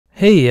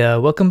Hey,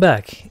 welcome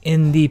back.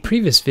 In the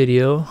previous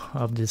video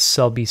of this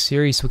SCELBI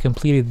series, we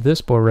completed this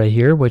board right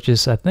here, which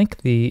is, I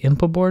think, the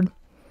input board.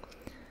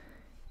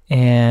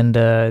 And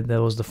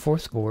that was the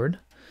fourth board.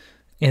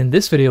 In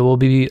this video, we'll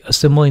be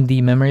assembling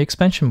the memory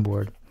expansion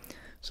board.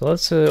 So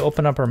let's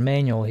open up our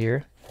manual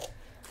here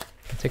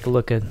and take a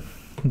look at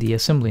the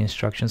assembly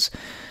instructions.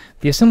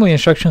 The assembly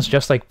instructions,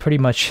 just like pretty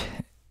much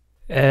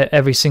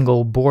every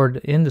single board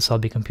in the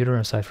SCELBI computer,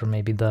 aside from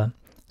maybe the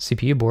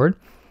CPU board,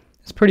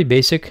 it's pretty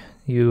basic.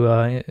 You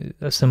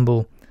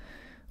assemble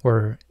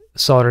or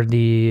solder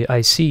the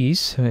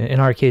ICs. In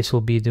our case,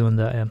 we'll be doing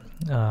the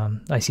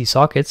IC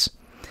sockets.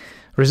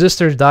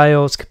 Resistors,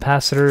 diodes,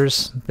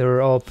 capacitors,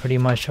 they're all pretty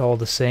much all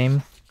the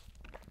same.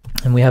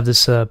 And we have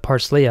this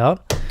parts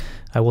layout.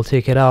 I will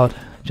take it out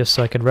just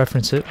so I could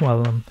reference it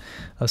while I'm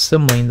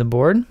assembling the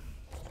board. I'm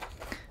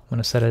going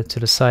to set it to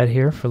the side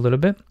here for a little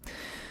bit.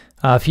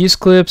 Fuse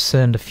clips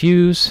and a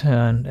fuse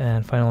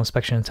and final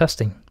inspection and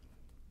testing.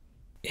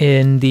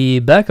 In the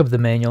back of the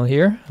manual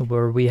here,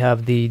 where we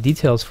have the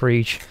details for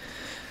each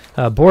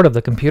board of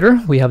the computer,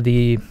 we have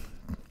the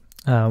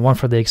one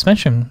for the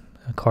expansion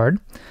card,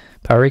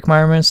 power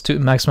requirements to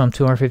maximum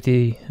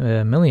 250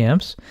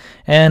 milliamps,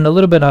 and a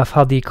little bit of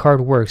how the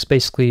card works.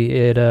 Basically,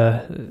 it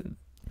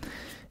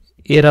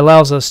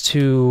allows us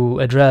to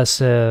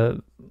address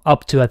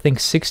up to, I think,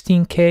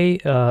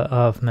 16K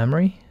of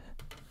memory,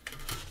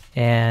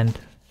 and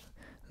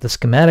the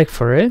schematic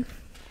for it,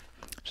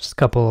 just a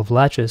couple of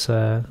latches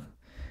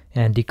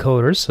and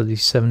decoders. So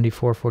these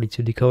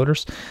 7442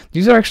 decoders,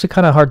 these are actually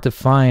kind of hard to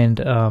find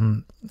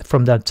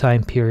from that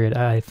time period.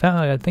 I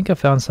think I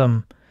found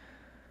some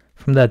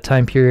from that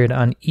time period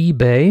on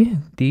eBay.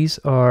 These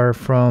are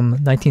from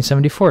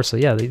 1974, so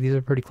yeah, these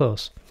are pretty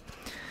close.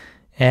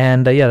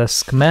 And yeah, the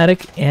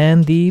schematic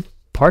and the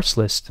parts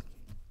list.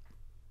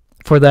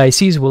 For the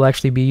ICs, we'll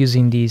actually be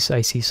using these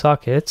IC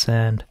sockets,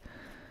 and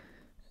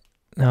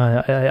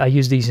I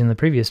used these in the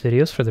previous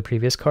videos for the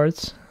previous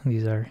cards.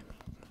 These are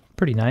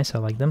pretty nice. I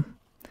like them.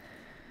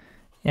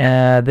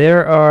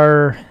 There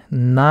are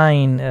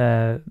 9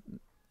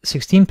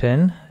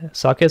 16-pin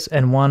sockets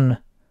and one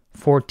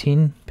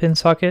 14-pin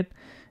socket,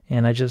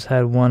 and I just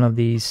had one of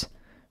these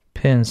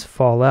pins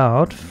fall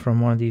out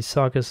from one of these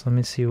sockets. Let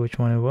me see which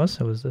one it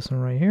was. It was this one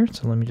right here.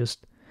 So let me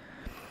just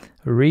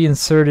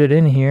reinsert it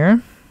in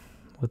here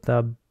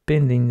without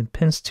bending the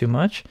pins too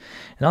much,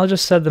 and I'll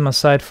just set them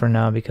aside for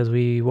now because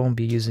we won't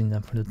be using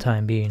them for the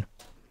time being.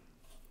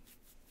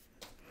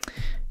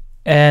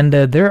 And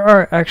there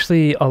are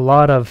actually a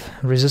lot of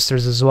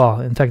resistors as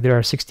well. In fact, there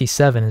are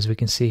 67, as we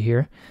can see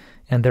here,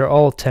 and they're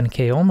all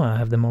 10K ohm. I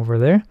have them over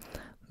there.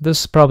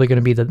 This is probably going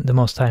to be the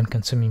most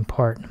time-consuming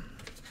part.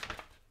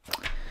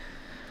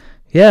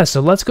 Yeah,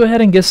 so let's go ahead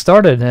and get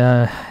started.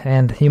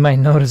 And you might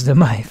notice that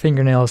my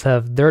fingernails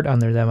have dirt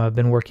under them. I've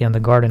been working on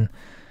the garden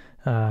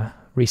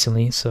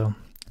recently, so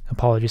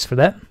apologies for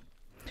that.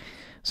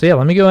 So yeah,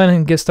 let me go ahead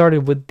and get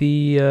started with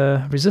the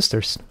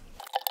resistors.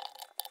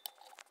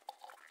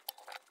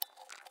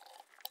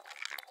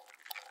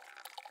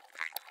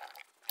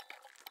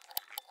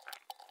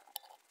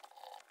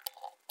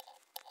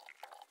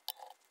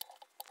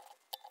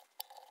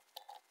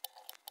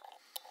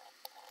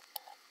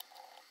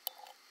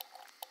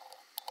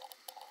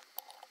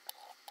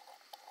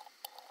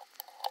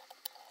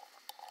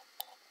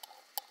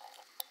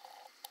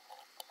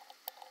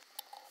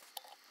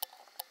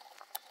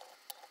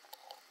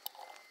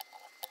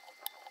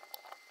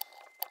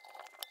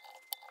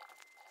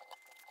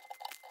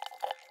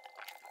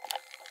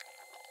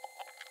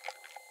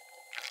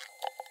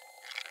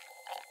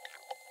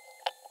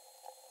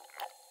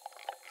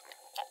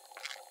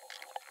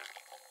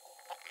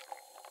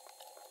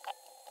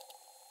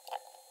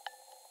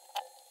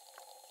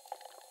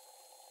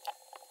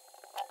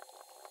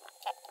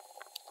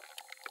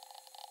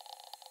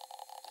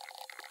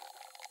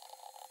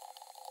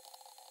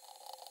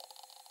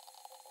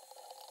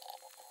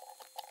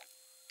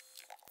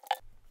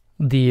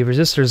 The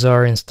resistors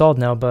are installed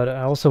now, but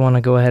I also want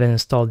to go ahead and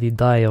install the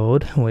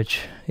diode, which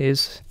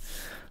is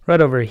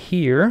right over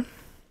here.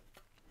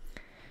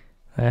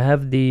 I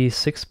have the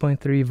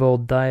 6.3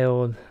 volt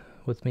diode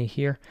with me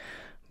here,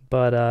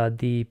 but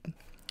the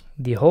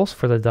holes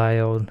for the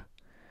diode,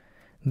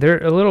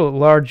 they're a little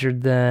larger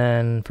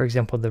than, for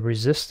example, the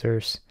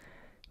resistors,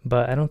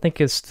 but I don't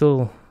think it's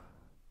still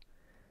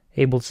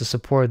able to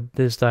support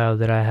this diode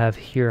that I have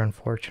here,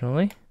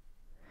 unfortunately.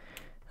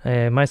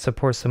 It might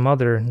support some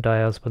other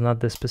diodes, but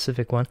not this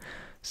specific one.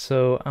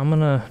 So I'm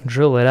gonna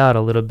drill it out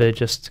a little bit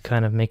just to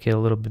kind of make it a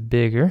little bit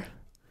bigger,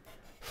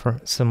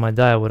 so my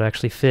diode would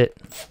actually fit.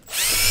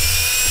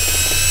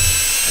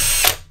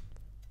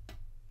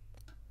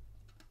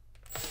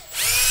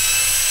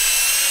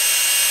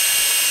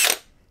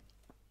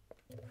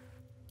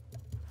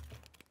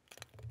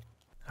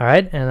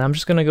 Alright, and I'm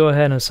just gonna go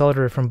ahead and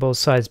solder it from both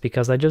sides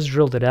because I just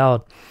drilled it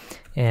out,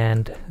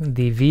 and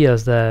the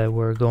vias that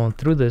were going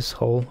through this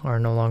hole are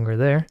no longer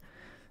there.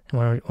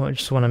 And I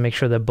just want to make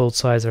sure that both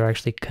sides are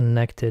actually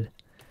connected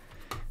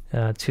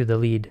to the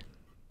lead.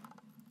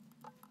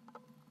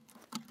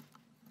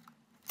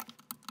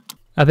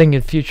 I think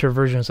in future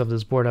versions of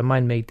this board I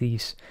might make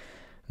these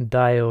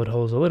diode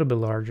holes a little bit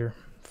larger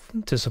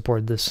to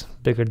support this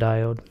bigger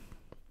diode.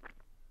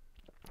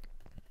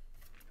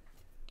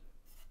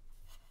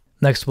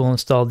 Next we'll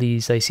install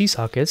these IC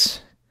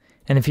sockets,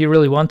 and if you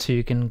really want to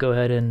you can go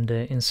ahead and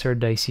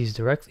insert the ICs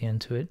directly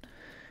into it,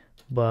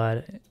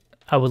 but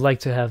I would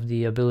like to have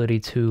the ability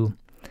to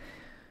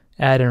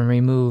add and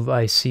remove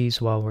ICs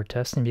while we're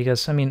testing,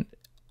 because I mean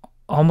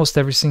almost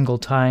every single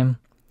time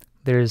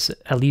there's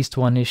at least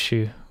one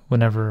issue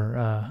whenever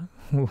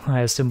I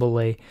assemble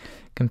a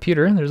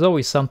computer, and there's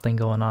always something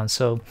going on.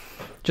 So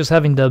just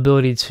having the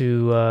ability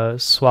to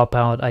swap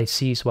out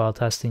ICs while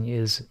testing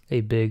is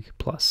a big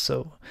plus.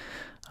 So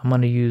I'm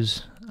going to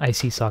use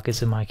IC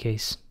sockets in my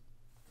case.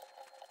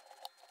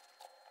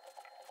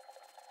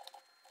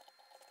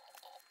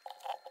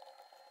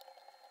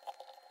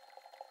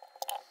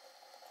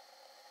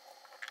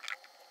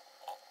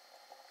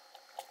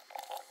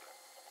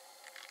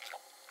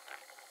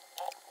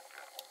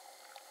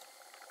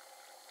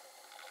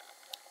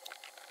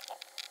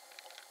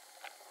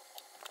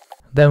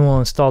 Then we'll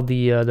install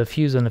the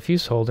fuse on the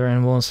fuse holder,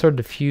 and we'll insert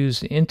the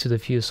fuse into the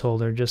fuse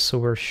holder just so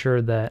we're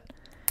sure that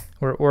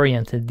we're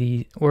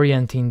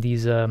orienting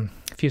these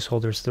fuse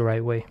holders the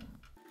right way.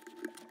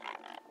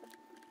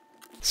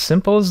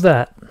 Simple as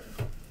that.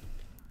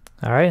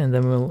 Alright, and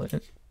then we'll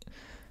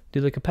do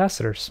the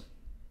capacitors.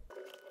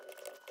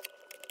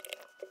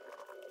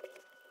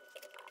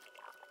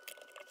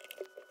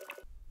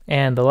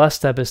 And the last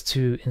step is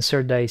to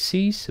insert the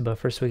ICs, but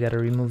first we got to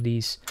remove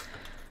these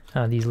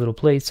little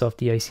plates off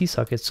the IC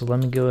sockets. So let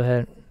me go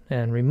ahead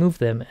and remove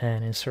them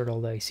and insert all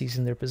the ICs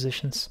in their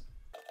positions.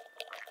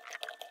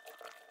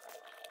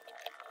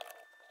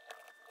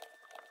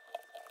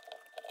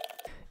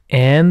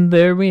 And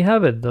there we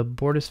have it, the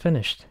board is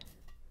finished.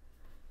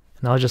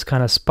 And I'll just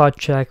kind of spot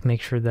check,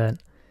 make sure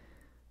that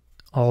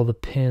all the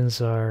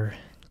pins are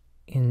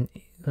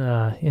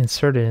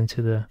inserted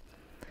into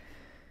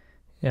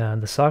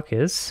the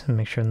sockets, and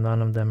make sure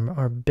none of them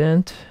are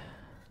bent.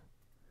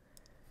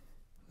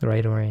 The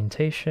right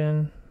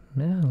orientation.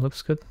 Yeah,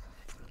 looks good.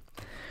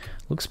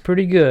 Looks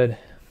pretty good.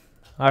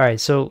 Alright,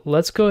 so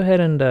let's go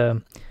ahead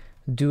and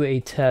do a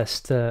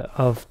test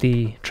of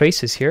the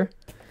traces here.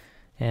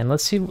 And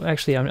let's see,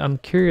 actually I'm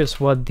curious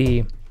what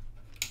the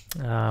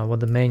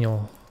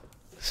manual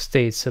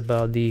states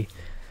about the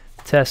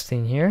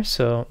testing here.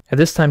 So at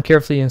this time,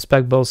 carefully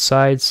inspect both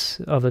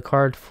sides of the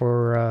card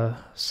for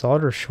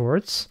solder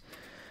shorts.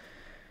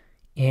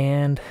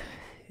 And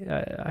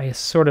I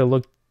sort of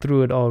looked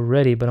through it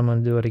already, but I'm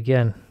going to do it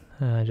again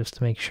just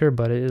to make sure,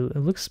 but it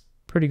looks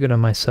pretty good on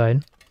my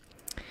side.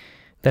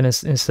 Then it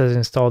says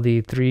install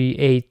the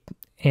 3/8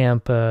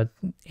 amp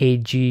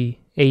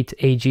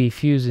 8AG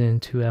fuse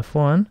into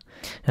F1,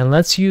 and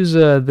let's use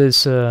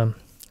this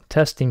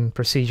testing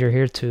procedure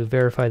here to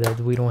verify that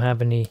we don't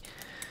have any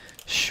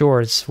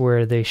shorts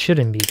where they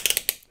shouldn't be.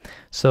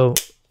 So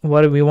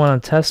what we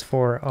want to test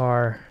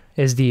for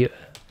is the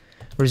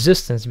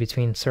resistance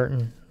between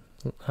certain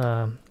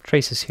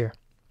traces here.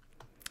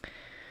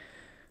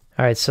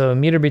 Alright, so a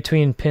meter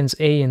between pins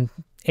A1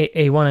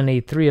 and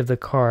A3 of the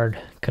card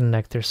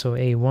connector. So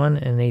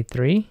A1 and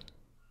A3.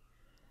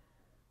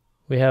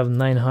 We have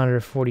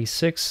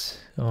 946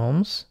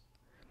 ohms.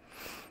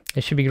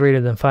 It should be greater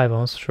than 5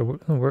 ohms. So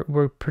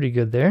we're pretty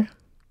good there.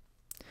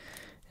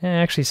 And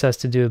it actually says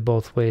to do it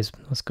both ways.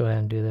 Let's go ahead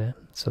and do that.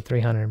 So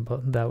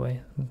 300 that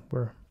way.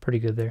 We're pretty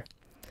good there.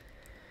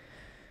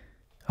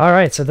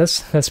 Alright, so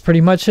that's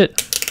pretty much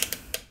it.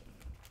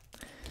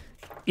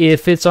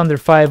 If it's under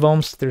 5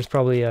 ohms, there's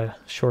probably a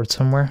short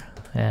somewhere,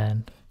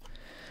 and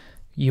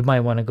you might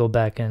want to go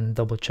back and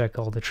double check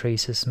all the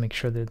traces, make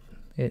sure that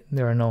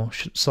there are no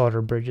solder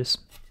bridges.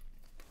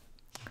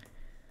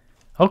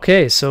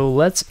 Okay, so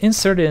let's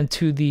insert it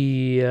into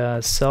the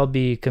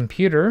SCELBI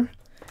computer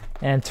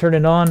and turn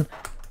it on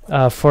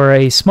for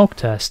a smoke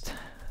test.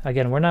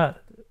 Again, we're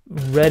not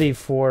ready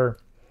for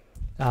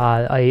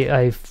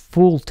a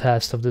full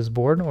test of this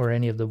board or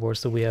any of the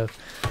boards that we have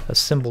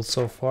assembled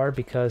so far,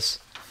 because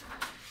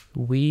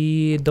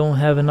we don't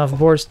have enough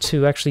boards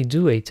to actually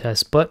do a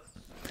test. But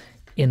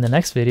in the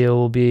next video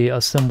we'll be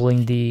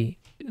assembling the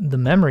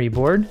memory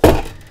board,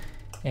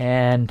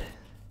 and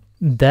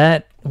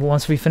that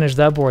once we finish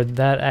that board,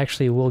 that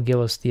actually will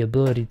give us the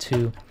ability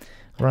to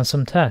run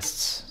some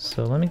tests.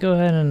 So let me go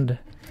ahead and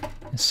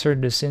insert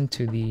this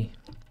into the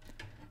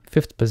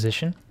 5th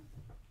position.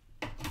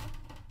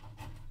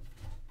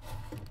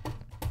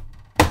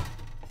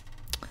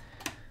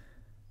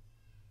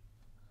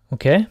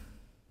 Okay,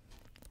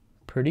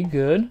 pretty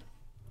good.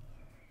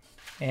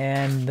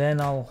 And then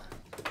I'll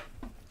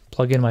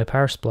plug in my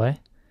power supply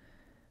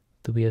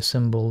that we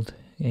assembled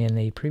in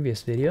a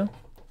previous video.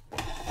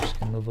 Just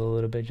gonna move a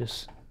little bit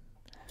just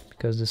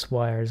because this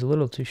wire is a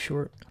little too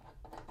short.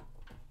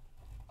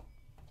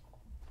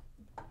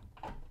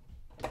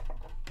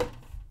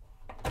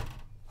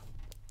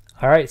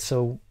 Alright,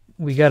 so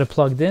we got it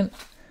plugged in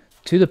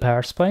to the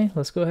power supply.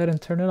 Let's go ahead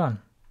and turn it on.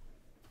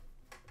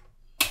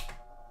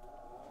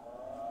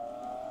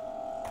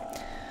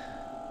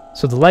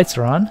 So the lights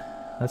are on.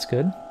 That's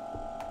good.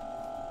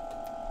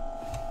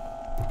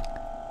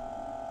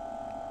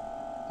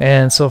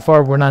 And so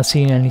far we're not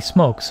seeing any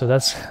smoke, so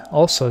that's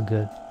also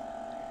good.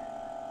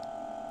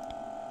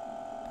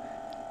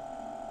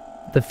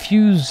 The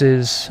fuse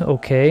is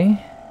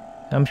okay.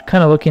 I'm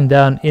kind of looking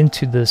down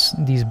into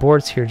these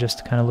boards here just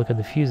to kind of look at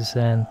the fuses,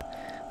 and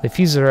the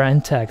fuses are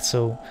intact,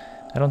 so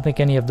I don't think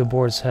any of the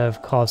boards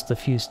have caused the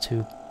fuse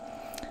to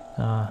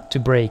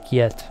break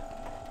yet.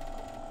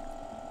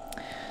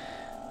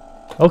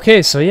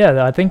 Okay, so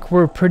yeah, I think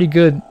we're pretty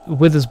good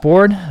with this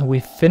board. We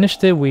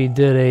finished it. We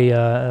did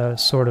a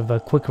sort of a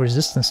quick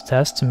resistance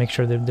test to make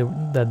sure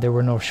that there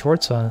were no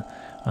shorts on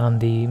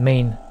the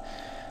main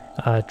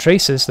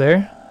traces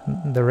there,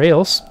 the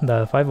rails,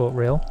 the 5-volt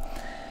rail,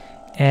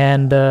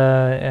 and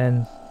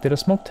did a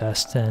smoke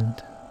test,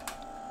 and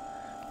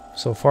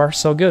so far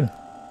so good.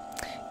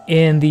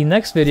 In the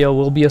next video,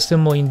 we'll be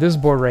assembling this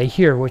board right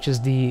here, which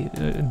is the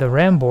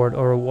RAM board,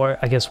 or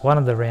I guess one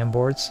of the RAM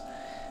boards.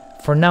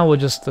 For now, we'll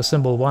just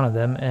assemble one of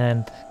them,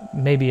 and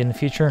maybe in the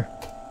future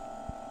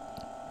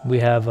we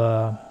have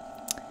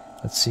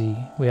let's see,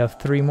 we have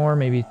 3 more,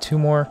 maybe 2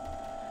 more.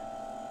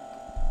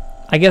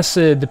 I guess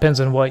it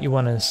depends on what you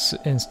want to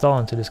install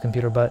into this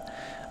computer, but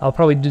I'll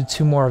probably do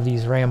 2 more of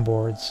these RAM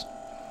boards.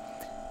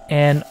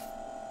 And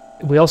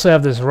we also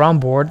have this ROM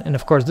board, and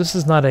of course this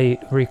is not a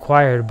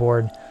required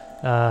board.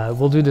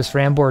 We'll do this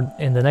RAM board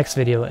in the next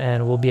video,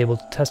 and we'll be able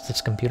to test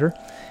this computer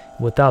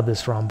without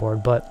this ROM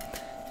board. But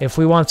if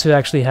we want to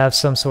actually have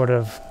some sort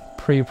of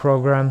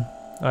pre-program,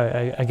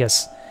 I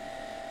guess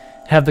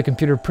have the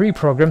computer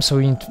pre-programmed so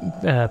we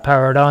can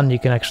power it on, you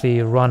can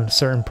actually run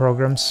certain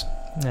programs,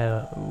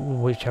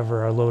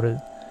 whichever are loaded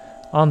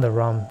on the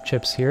ROM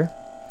chips here.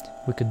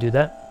 We could do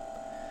that.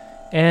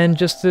 And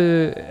just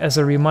as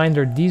a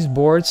reminder, these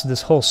boards,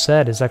 this whole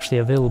set, is actually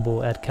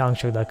available at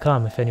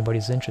calingchuck.com if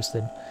anybody's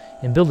interested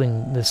in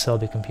building this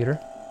SCELBI computer.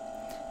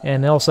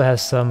 And it also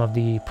has some of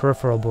the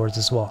peripheral boards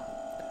as well.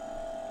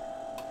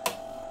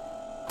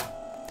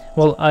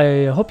 Well,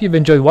 I hope you've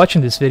enjoyed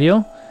watching this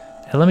video.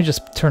 And let me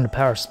just turn the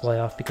power supply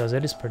off because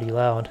it is pretty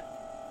loud.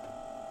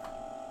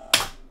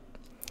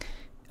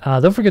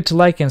 Don't forget to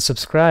like and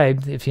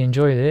subscribe if you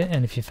enjoyed it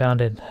and if you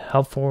found it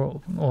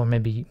helpful or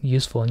maybe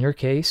useful in your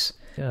case.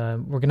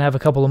 We're going to have a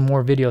couple of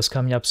more videos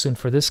coming up soon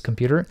for this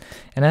computer,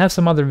 and I have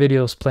some other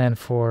videos planned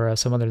for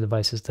some other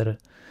devices that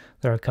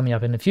are coming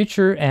up in the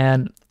future,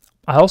 and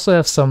I also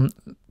have some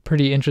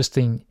pretty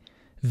interesting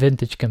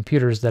vintage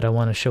computers that I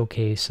want to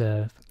showcase,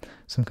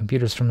 some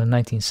computers from the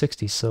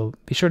 1960s, so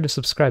be sure to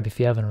subscribe if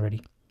you haven't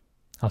already.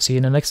 I'll see you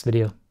in the next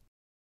video.